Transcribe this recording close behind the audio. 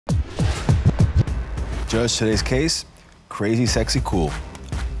Judge, today's case, crazy, sexy, cool.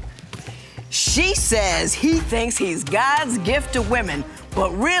 She says he thinks he's God's gift to women,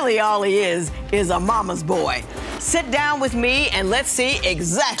 but really all he is a mama's boy. Sit down with me and let's see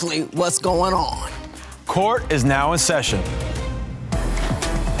exactly what's going on. Court is now in session.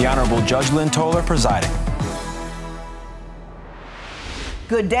 The Honorable Judge Lynn Toller presiding.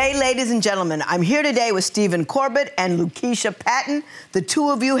 Good day, ladies and gentlemen. I'm here today with Stephen Corbitt and Lakeisha Patton. The two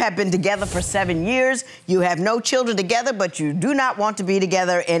of you have been together for 7 years. You have no children together, but you do not want to be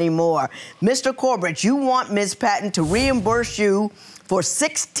together anymore. Mr. Corbitt, you want Ms. Patton to reimburse you for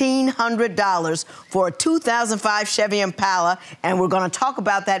 $1,600 for a 2005 Chevy Impala, and we're going to talk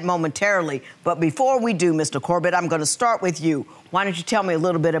about that momentarily. But before we do, Mr. Corbitt, I'm going to start with you. Why don't you tell me a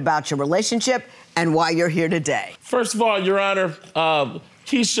little bit about your relationship and why you're here today? First of all, Your Honor,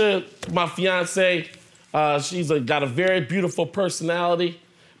 Keisha, my fiance, she's got a very beautiful personality,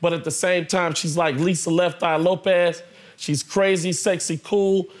 but at the same time, she's like Lisa Left Eye Lopez. She's crazy, sexy,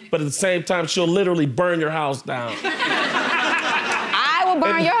 cool, but at the same time, she'll literally burn your house down. I will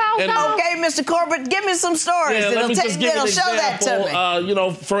burn your house down? Okay, Mr. Corbitt, give me some stories. Yeah, let me just give you an show that to me. You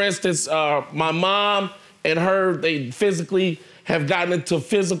know, for instance, my mom and her, they physically have gotten into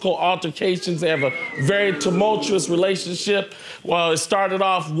physical altercations. They have a very tumultuous relationship. Well, it started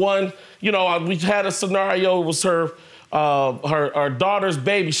off we had a scenario. It was her daughter's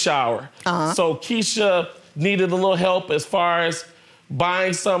baby shower. So Keisha needed a little help as far as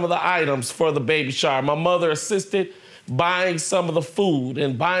buying some of the items for the baby shower. My mother assisted buying some of the food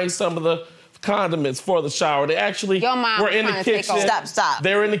and buying some of the condiments for the shower. They actually were in the kitchen. Stop.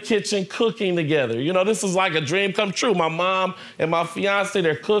 They were in the kitchen cooking together. You know, this is like a dream come true. My mom and my fiance,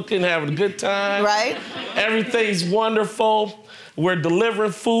 they're cooking, having a good time. Right. Everything's wonderful. We're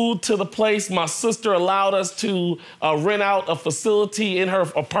delivering food to the place. My sister allowed us to rent out a facility in her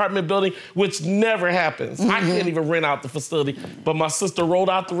apartment building, which never happens. I can't even rent out the facility. But my sister rolled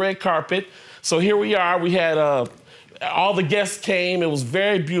out the red carpet. So here we are. We had all the guests came. It was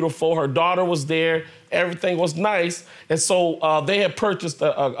very beautiful. Her daughter was there. Everything was nice. And so they had purchased,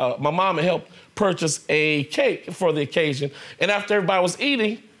 my mom had helped purchase a cake for the occasion. And after everybody was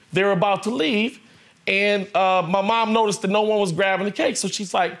eating, they were about to leave. And my mom noticed that no one was grabbing the cake. So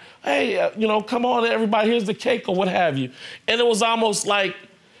she's like, hey, come on, everybody, here's the cake or what have you. And it was almost like,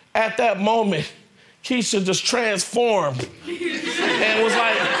 at that moment, Keisha just transformed. And was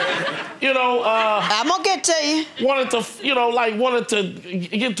like, I'm gonna get to you. Wanted to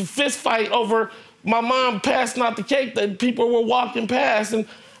get to fist fight over my mom passing out the cake that people were walking past, and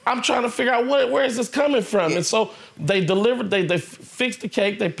I'm trying to figure out where is this coming from. And so they delivered, they fixed the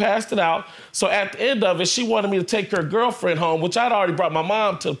cake, they passed it out. So at the end of it, she wanted me to take her girlfriend home, which I'd already brought my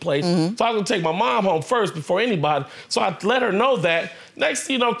mom to the place. So I was gonna take my mom home first before anybody. So I let her know that. Next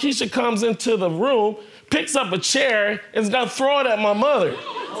thing you know, Keisha comes into the room, picks up a chair, and is gonna throw it at my mother.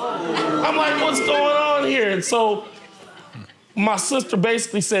 I'm like, what's going on here? And so my sister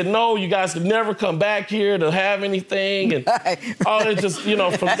basically said, no, you guys can never come back here to have anything. And it just,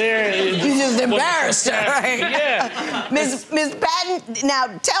 from there. You just embarrassed her, right? Yeah. Ms. Patton, now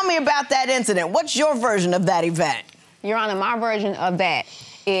tell me about that incident. What's your version of that event? Your Honor, my version of that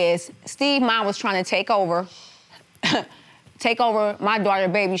is Steve's mom was trying to take over my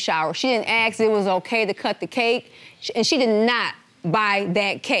daughter's baby shower. She didn't ask if it was okay to cut the cake, and she did not buy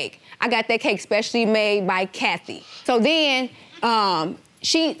that cake. I got that cake specially made by Kathy. So then,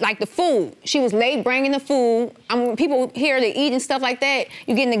 she, like the food, she was late bringing the food. People here, they eat and stuff like that.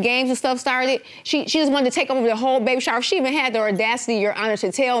 You getting the games and stuff started. She just wanted to take over the whole baby shower. She even had the audacity, Your Honor,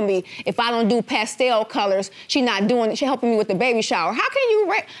 to tell me if I don't do pastel colors, she's not doing it. She's helping me with the baby shower. How can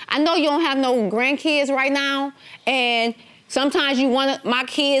you, I know you don't have no grandkids right now, and sometimes you want my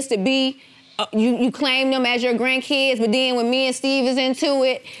kids to be, you claim them as your grandkids, but then when me and Steve is into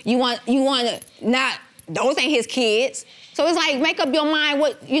it, you want to not, those ain't his kids. So it's like, make up your mind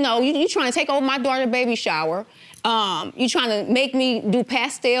what, you trying to take over my daughter's baby shower. You trying to make me do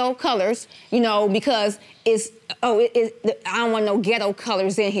pastel colors, because I don't want no ghetto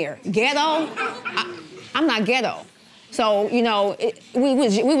colors in here. Ghetto? I'm not ghetto. So, we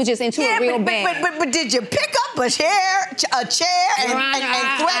was just into it real bad. But did you pick up a chair and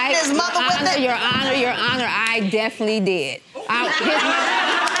threaten his mother with it? Your Honor, I definitely did. I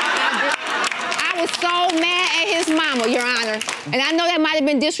was so mad at his mama, Your Honor. And I know that might have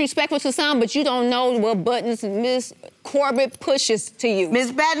been disrespectful to some, but you don't know what buttons Ms. Corbitt pushes to you.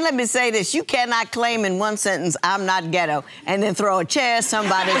 Ms. Patton, let me say this. You cannot claim in one sentence, I'm not ghetto, and then throw a chair at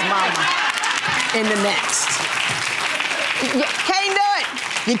somebody's mama in the next. You can't do it.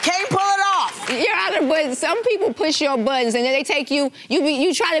 You can't pull it off. Your Honor, but some people push your buttons and then they take you.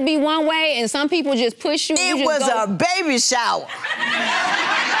 You try to be one way, and some people just push you. It was a baby shower.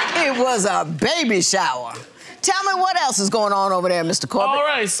 It was a baby shower. Tell me what else is going on over there, Mr. Corbitt. All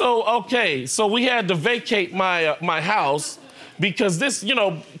right, so we had to vacate my house because this, you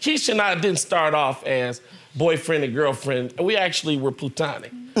know, Keisha and I didn't start off as boyfriend and girlfriend. We actually were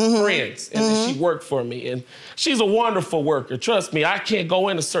platonic friends, and then she worked for me. And she's a wonderful worker. Trust me, I can't go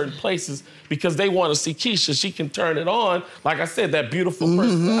into certain places because they want to see Keisha. She can turn it on, like I said, that beautiful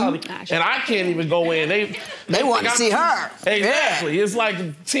personality. And I can't even go in. They want to see her. Exactly. Yeah. It's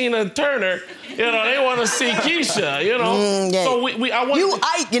like Tina Turner. You know, they want to see Keisha, you know. Yeah. So I want you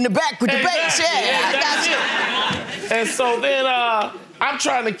Ike in the back with the bass, yeah. That's it. And so then I'm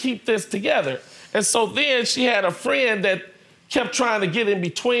trying to keep this together. And so then she had a friend that kept trying to get in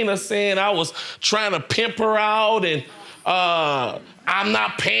between us, saying I was trying to pimp her out and I'm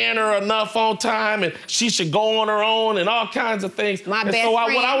not paying her enough on time and she should go on her own and all kinds of things. What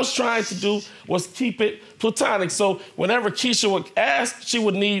I was trying to do was keep it platonic. So whenever Keisha would ask, she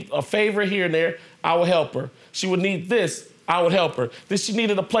would need a favor here and there, I would help her. She would need this, I would help her. Then she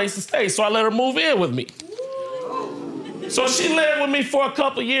needed a place to stay, so I let her move in with me. So she lived with me for a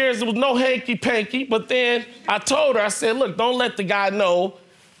couple of years. There was no hanky-panky, but then I told her, I said, look, don't let the guy know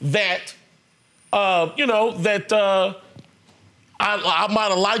that, I might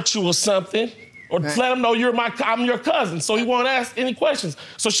have liked you or something, or let him know I'm your cousin, so he won't ask any questions.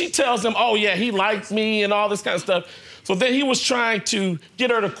 So she tells him, oh yeah, he likes me and all this kind of stuff. So then he was trying to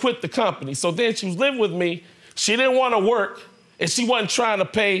get her to quit the company. So then she was living with me. She didn't want to work, and she wasn't trying to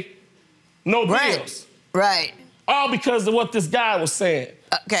pay no bills. Right. All because of what this guy was saying.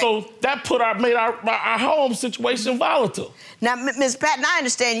 Okay. So that made our home situation volatile. Now, Ms. Patton, I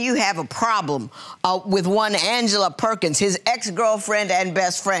understand you have a problem with one Angela Perkins, his ex-girlfriend and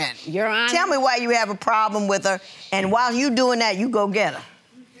best friend. Your Honor. Tell me why you have a problem with her, and while you doing that, you go get her.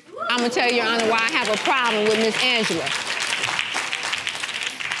 I'm gonna tell you, Your Honor, why I have a problem with Miss Angela.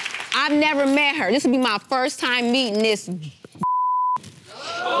 I've never met her. This will be my first time meeting this. Whoa!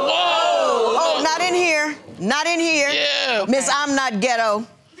 Oh, not in here. Not in here. Yeah. Okay. Miss, I'm not ghetto.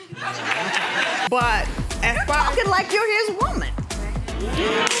 But as You're far as talking like you're his woman.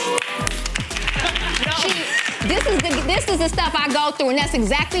 This is the stuff I go through, and that's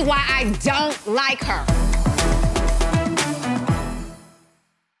exactly why I don't like her.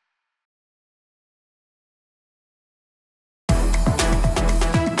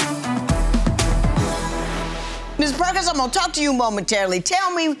 Ms. Perkins, I'm gonna talk to you momentarily.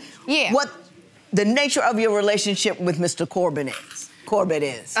 Tell me what the nature of your relationship with Mr. Corbitt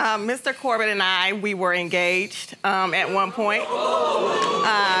is. Mr. Corbitt and I, we were engaged at one point.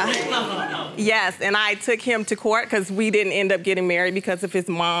 Yes, and I took him to court because we didn't end up getting married because of his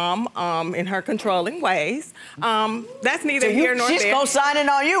mom and her controlling ways. That's neither here nor there. She's co-signing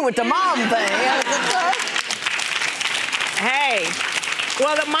on you with the mom thing. Hey,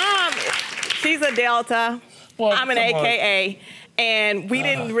 well, the mom, she's a Delta. Well, I'm an AKA, and we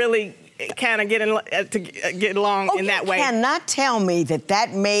didn't really kind of get along in that way. You cannot tell me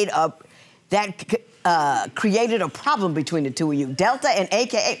that made up, created a problem between the two of you, Delta and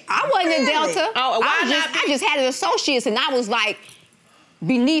AKA. I wasn't a Delta. Oh, I just had an associate, and I was like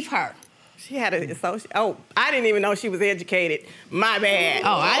beneath her. She had an associate. Oh, I didn't even know she was educated. My bad.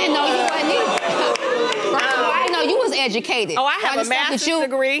 Oh, I didn't know you wasn't either. I didn't know you was educated. Oh, I have a master's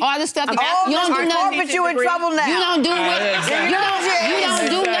degree. All the stuff that you don't do nothing. But you in trouble now. You don't do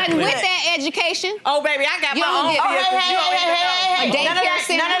nothing with that education. Oh, baby, I got my own business.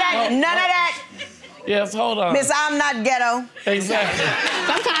 None of that. Yes, hold on. Miss, I'm not ghetto. Exactly.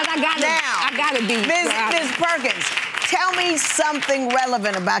 Sometimes I gotta be. Miss Perkins, tell me something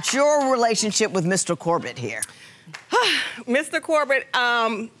relevant about your relationship with Mr. Corbitt here. Mr. Corbitt,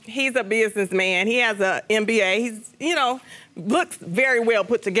 he's a businessman. He has an MBA. He's, looks very well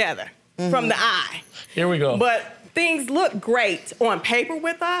put together from the eye. Here we go. But things look great on paper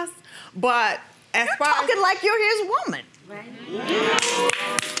with us, but as far as... You're talking like you're his woman.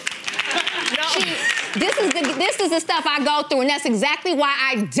 This is the stuff I go through, and that's exactly why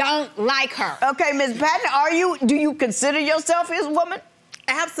I don't like her. Okay, Ms. Patton, do you consider yourself his woman?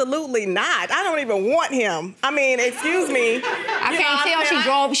 Absolutely not. I don't even want him. I mean, excuse me. I can't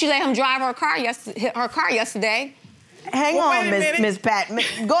tell she let him drive her car yesterday. Hang on, Ms. Patton.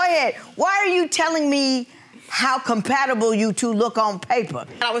 Go ahead. Why are you telling me how compatible you two look on paper?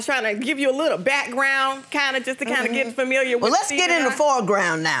 I was trying to give you a little background, just to get familiar with. Well, let's get in the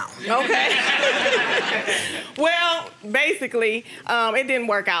foreground now. Okay. Well, basically, it didn't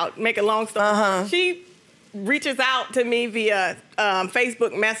work out. Make a long story. reaches out to me via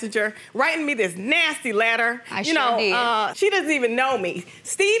Facebook Messenger, writing me this nasty letter. I sure did. She doesn't even know me.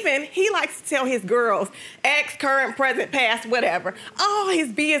 Stephen, he likes to tell his girls, ex, current, present, past, whatever, all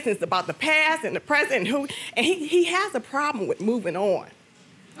his business about the past and the present, and he has a problem with moving on.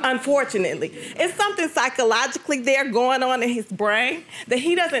 Unfortunately, it's something psychologically there going on in his brain that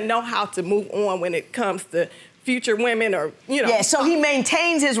he doesn't know how to move on when it comes to future women or, you know. Yeah, so he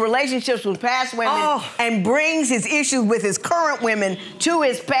maintains his relationships with past women and brings his issues with his current women to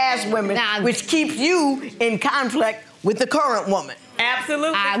his past women, which keeps you in conflict with the current woman.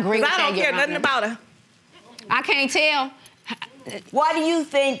 Absolutely. I agree with that. I don't care nothing about her. I can't tell. Why do you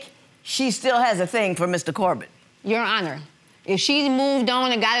think she still has a thing for Mr. Corbitt? Your Honor, if she's moved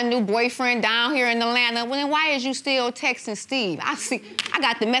on and got a new boyfriend down here in Atlanta, well, then why is you still texting Steve? I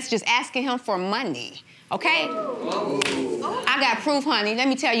got the messages asking him for money, okay? I got proof, honey. Let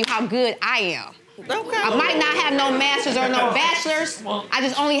me tell you how good I am. Okay. I might not have no master's or no bachelor's. I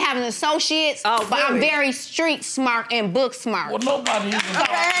just only have an associate's, but really? I'm very street smart and book smart. Well, nobody even...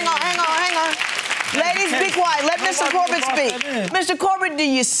 Okay, hang on. Ladies, be quiet. Let Mr. Corbitt speak. Mr. Corbitt, do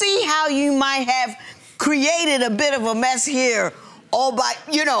you see how you might have created a bit of a mess here, all by,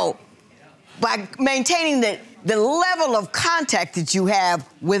 you know, by maintaining the level of contact that you have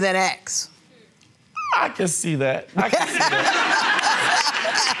with an ex? I can see that.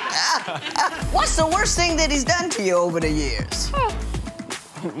 What's the worst thing that he's done to you over the years?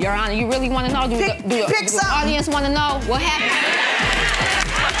 Your Honor, you really want to know? Do the audience want to know what happened?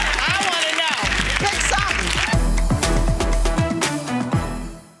 I want to know. Pick something.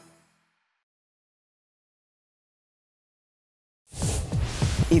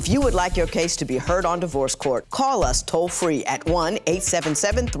 If you would like your case to be heard on Divorce Court, call us toll-free at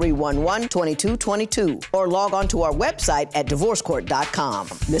 1-877-311-2222 or log on to our website at divorcecourt.com.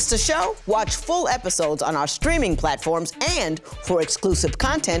 Miss the show? Watch full episodes on our streaming platforms, and for exclusive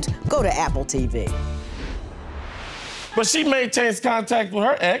content, go to Apple TV. But she maintains contact with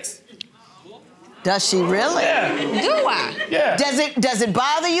her ex. Does she really? Yeah. Do I? Yeah. Does it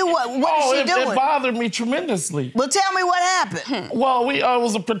bother you? What is she doing? It bothered me tremendously. Well, tell me what happened. Well, it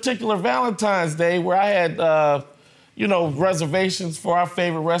was a particular Valentine's Day where I had, reservations for our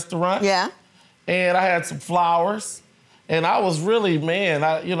favorite restaurant. Yeah. And I had some flowers, and I was really,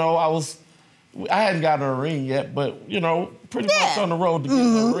 I hadn't gotten a ring yet, but pretty much on the road to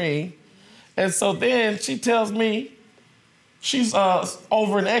getting a ring. And so then she tells me she's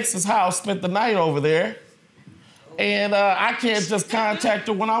over in ex's house, spent the night over there, and I can't just contact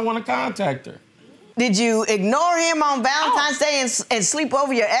her when I want to contact her. Did you ignore him on Valentine's Day and sleep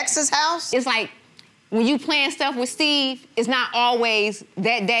over your ex's house? It's like when you plan stuff with Steve, it's not always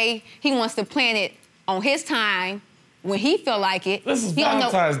that day. He wants to plan it on his time when he feel like it. This is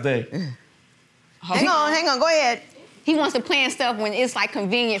Valentine's Day. Hang on, go ahead. He wants to plan stuff when it's like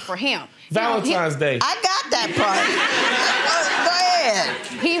convenient for him. Valentine's Day. I got that part. Go ahead.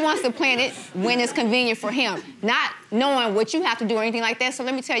 He wants to plan it when it's convenient for him, not knowing what you have to do or anything like that. So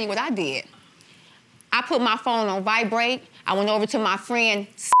let me tell you what I did. I put my phone on vibrate. I went over to my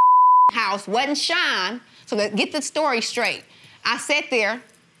friend's house, wasn't Sean, so to get the story straight. I sat there,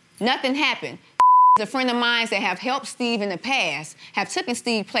 nothing happened. A friend of mine that have helped Steve in the past, have taken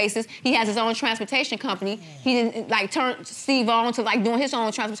Steve places. He has his own transportation company. He didn't turn Steve on to doing his own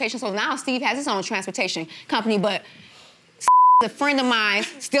transportation. So now Steve has his own transportation company. But a friend of mine,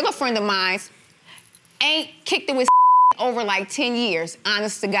 still a friend of mine, ain't kicked it with over 10 years,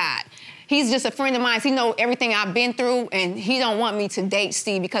 honest to God. He's just a friend of mine. He knows everything I've been through, and he don't want me to date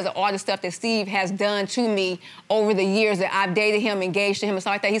Steve because of all the stuff that Steve has done to me over the years that I've dated him, engaged to him, and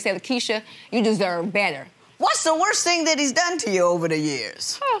stuff like that. He said, Lakeisha, you deserve better. What's the worst thing that he's done to you over the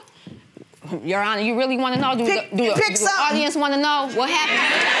years? Your Honor, you really want to know? Do the audience want to know what happened?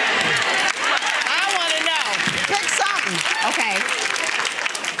 I want to know. Pick something. Okay.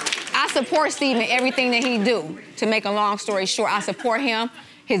 I support Steve in everything that he do. To make a long story short, I support him,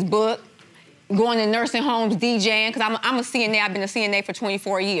 his book, going to nursing homes, DJing, because I'm a CNA. I've been a CNA for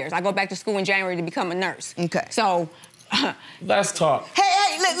 24 years. I go back to school in January to become a nurse. Okay. So... Let's talk.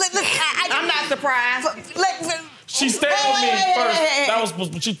 Hey, look, I'm not surprised. She stayed with me first.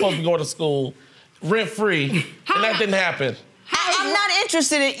 She's supposed to go to school rent-free, and that didn't happen. I'm not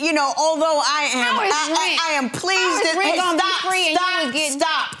interested in, although I am pleased that...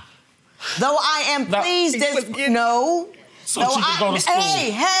 Stop. Though I am pleased that... No. So she can go to school.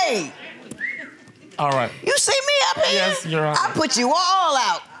 Hey. All right. You see me up here? Yes, Your Honor. I put you all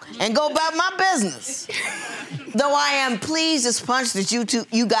out and go about my business. Though I am pleased as punch that you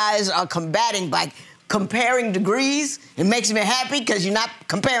guys are combating by comparing degrees. It makes me happy because you're not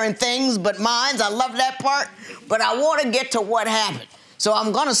comparing things but minds. I love that part. But I want to get to what happened. So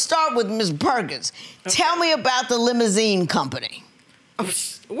I'm going to start with Ms. Perkins. Okay. Tell me about the limousine company.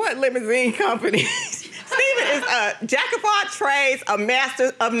 What limousine company? Steven is a jack of all trades, a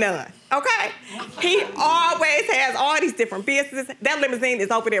master of none, okay? He always has all these different businesses. That limousine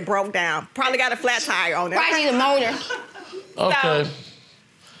is over there broke down. Probably got a flat tire on it. Probably need a motor. Okay. So,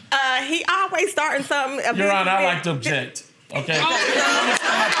 he always starting something. Your Honor, I like to object. Okay? I'm gonna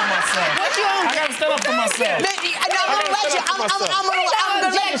stand up for myself. What you on? I gotta stand up for myself. I'm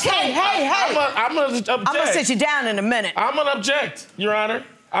gonna let you. Hey. I'm gonna object. I'm gonna sit you down in a minute. I'm gonna object, Your Honor.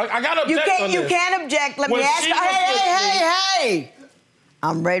 I gotta object on this. You can't object. Let me ask you. Hey.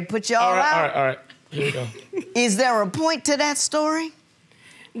 I'm ready to put you all out. All right. Here we go. Is there a point to that story?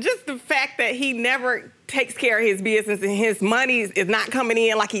 Just the fact that he never takes care of his business and his money is not coming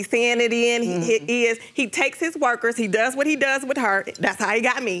in like he's saying it in. He takes his workers. He does what he does with her. That's how he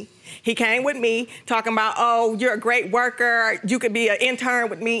got me. He came with me talking about, oh, you're a great worker. You could be an intern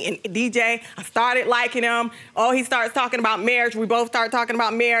with me. And DJ, I started liking him. Oh, he starts talking about marriage. We both started talking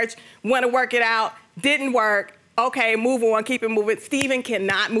about marriage. Want to work it out. Didn't work. Okay, move on. Keep it moving. Steven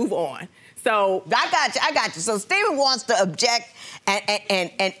cannot move on. So I got you. So Steven wants to object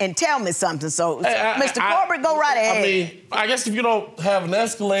and tell me something. So Mr. Corbitt, go right ahead. I mean, I guess if you don't have an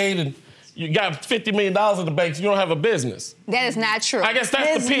Escalade and you got $50 million in the bank, you don't have a business. That is not true. I guess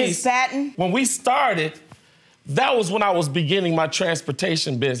that's the piece. Ms. Patton? When we started, that was when I was beginning my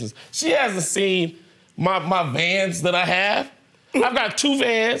transportation business. She hasn't seen my vans that I have. I've got 2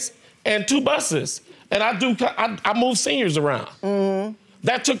 vans and 2 buses. And I move seniors around. Mm-hmm.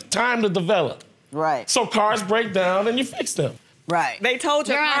 That took time to develop. Right. So cars break down and you fix them. Right. They told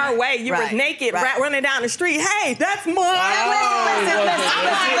you far away. You was naked, running down the street. Hey, that's mine. Listen.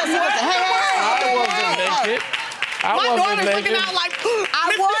 I wasn't naked. My daughter's looking out like,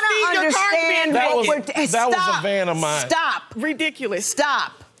 I want to understand that was a van of mine. Stop. Ridiculous.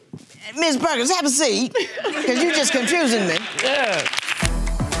 Stop. Ms. Perkins, have a seat, because you're just confusing me. Yeah.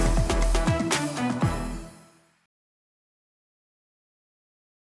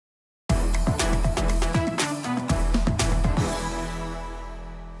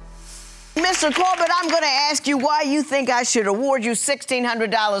 Mr. Corbitt, I'm going to ask you why you think I should award you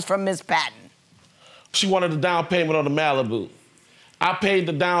 $1,600 from Ms. Patton. She wanted a down payment on the Malibu. I paid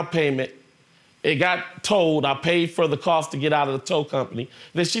the down payment. It got towed. I paid for the cost to get out of the tow company.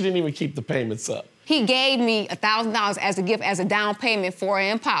 Then she didn't even keep the payments up. He gave me $1,000 as a gift, as a down payment for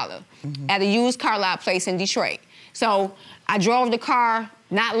an Impala at a used car lot place in Detroit. So I drove the car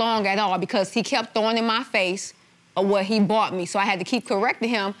not long at all because he kept throwing in my face of what he bought me. So I had to keep correcting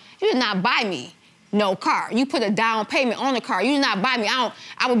him. You did not buy me no car. You put a down payment on the car. You did not buy me. I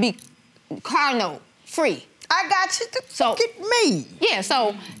would be car note free. I got you to look at me. Yeah,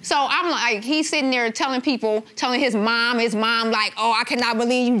 so I'm like, he's sitting there telling his mom like, oh, I cannot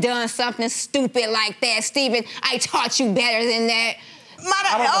believe you done something stupid like that, Steven. I taught you better than that. Don't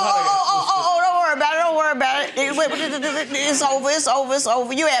worry about it. It's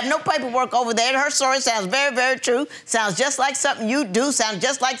over. You have no paperwork over there. Her story sounds very, very true. Sounds just like something you do. Sounds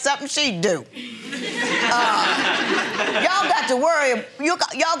just like something she'd do. Y'all got to worry.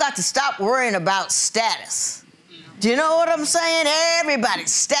 Y'all got to stop worrying about status. Do you know what I'm saying?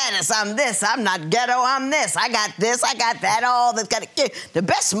 Everybody's status. I'm this. I'm not ghetto. I'm this. I got this. I got that. All that's got to. The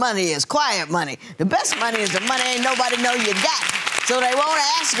best money is quiet money. The best money is the money ain't nobody know you got. So they won't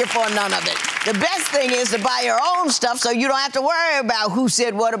ask you for none of it. The best thing is to buy your own stuff so you don't have to worry about who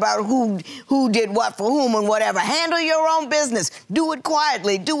said what about who did what for whom and whatever. Handle your own business. Do it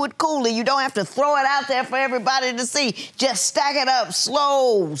quietly. Do it coolly. You don't have to throw it out there for everybody to see. Just stack it up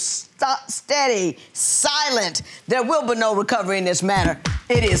slow, steady, silent. There will be no recovery in this matter.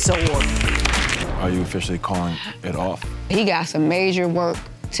 It is so ordered. Are you officially calling it off? He got some major work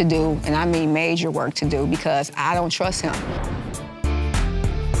to do, and I mean major work to do, because I don't trust him.